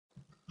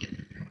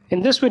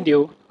In this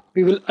video,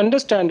 we will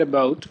understand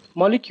about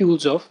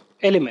molecules of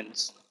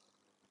elements.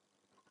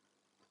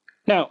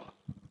 Now,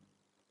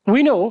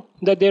 we know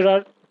that there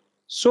are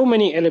so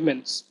many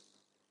elements.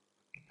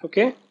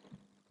 Okay?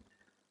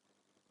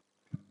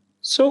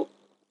 So,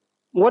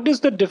 what is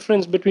the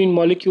difference between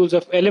molecules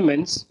of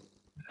elements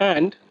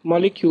and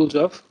molecules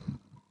of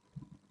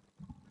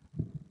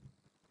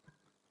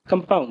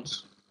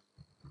compounds?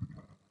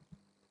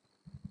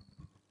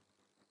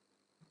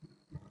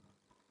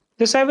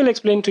 This I will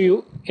explain to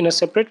you in a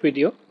separate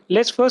video.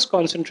 Let's first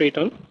concentrate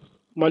on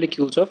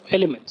molecules of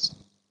elements.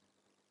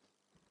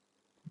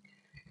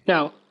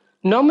 Now,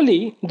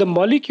 normally the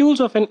molecules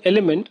of an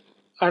element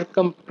are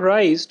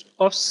comprised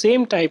of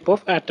same type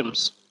of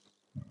atoms.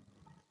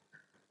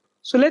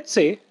 So let's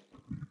say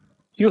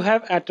you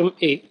have atom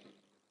A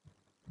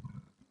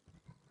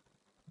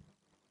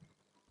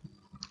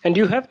and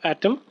you have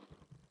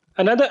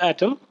another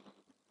atom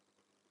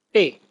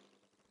A.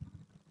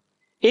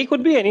 A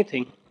could be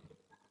anything.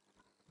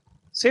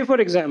 Say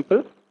for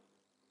example,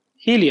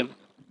 helium.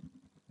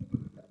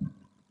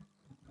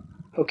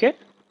 Okay?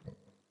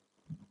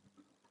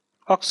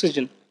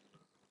 Oxygen.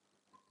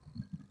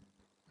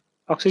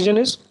 Oxygen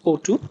is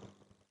O2.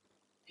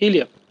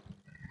 Helium.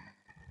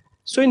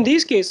 So in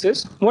these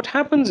cases, what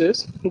happens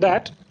is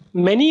that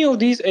many of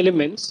these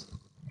elements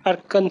are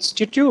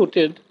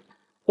constituted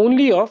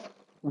only of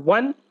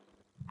one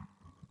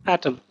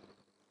atom.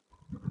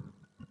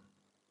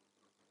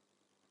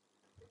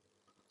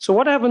 So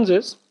what happens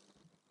is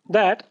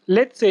that,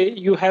 let's say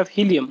you have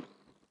helium.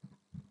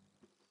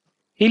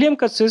 Helium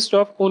consists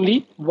of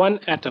only one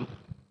atom.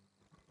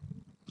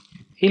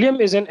 Helium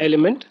is an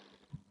element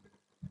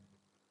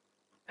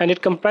and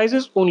it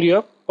comprises only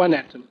of one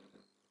atom.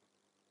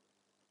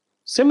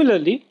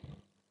 Similarly,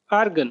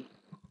 argon,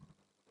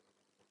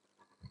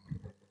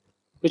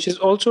 which is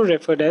also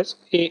referred as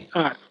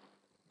Ar.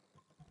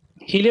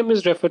 Helium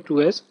is referred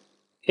to as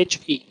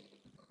He.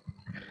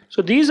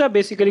 So these are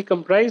basically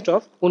comprised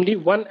of only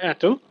one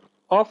atom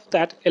of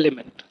that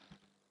element,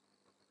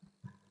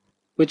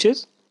 which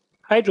is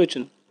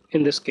hydrogen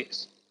in this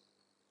case.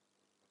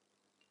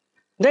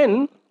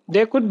 Then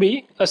there could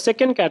be a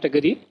second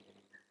category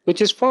which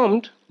is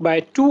formed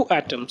by two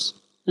atoms.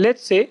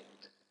 Let's say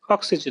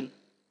oxygen.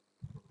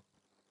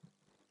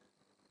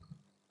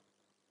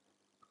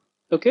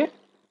 Okay?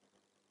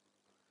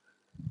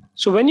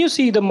 So when you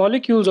see the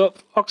molecules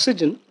of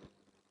oxygen,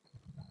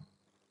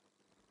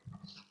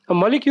 a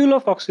molecule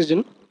of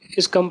oxygen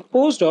is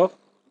composed of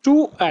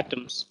two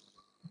atoms.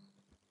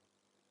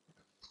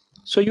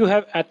 So you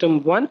have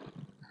atom 1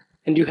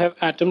 and you have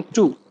atom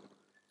 2.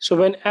 So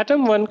when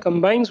atom 1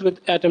 combines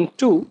with atom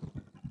 2,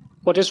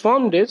 what is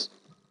formed is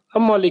a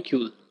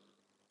molecule,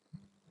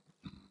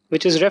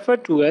 which is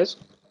referred to as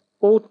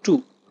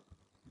O2.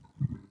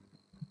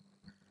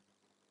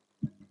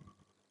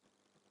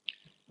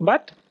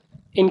 But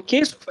in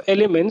case of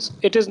elements,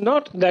 it is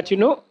not that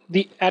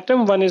the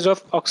atom 1 is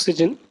of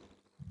oxygen.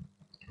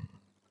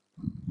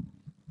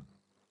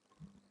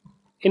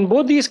 In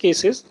both these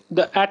cases,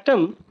 the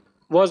atom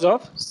was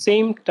of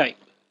same type.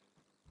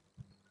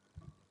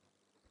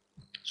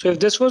 So if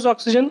this was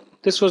oxygen,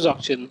 this was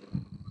oxygen.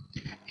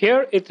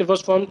 Here it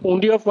was formed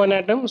only of one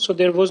atom, so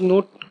there was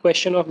no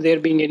question of there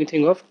being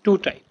anything of two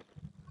type.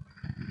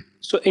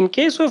 So in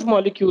case of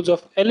molecules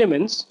of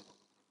elements,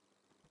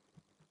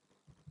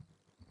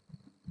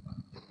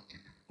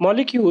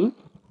 molecule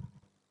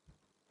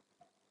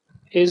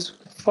is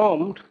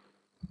formed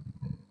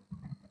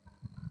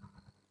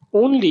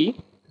only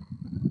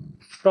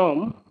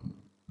from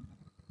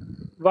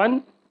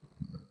one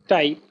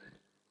type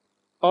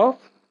of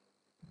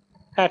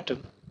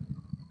atom.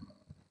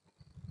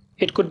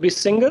 It could be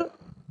single,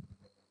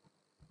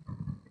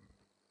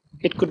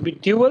 it could be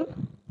dual,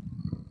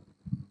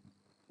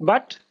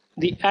 but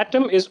the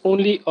atom is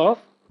only of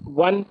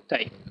one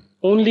type,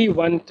 only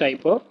one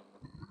type of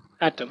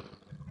atom.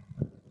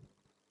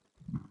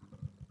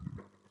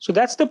 So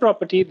that's the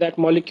property that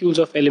molecules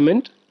of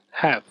element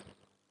have.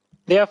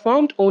 They are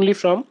formed only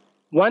from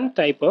one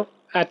type of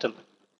atom.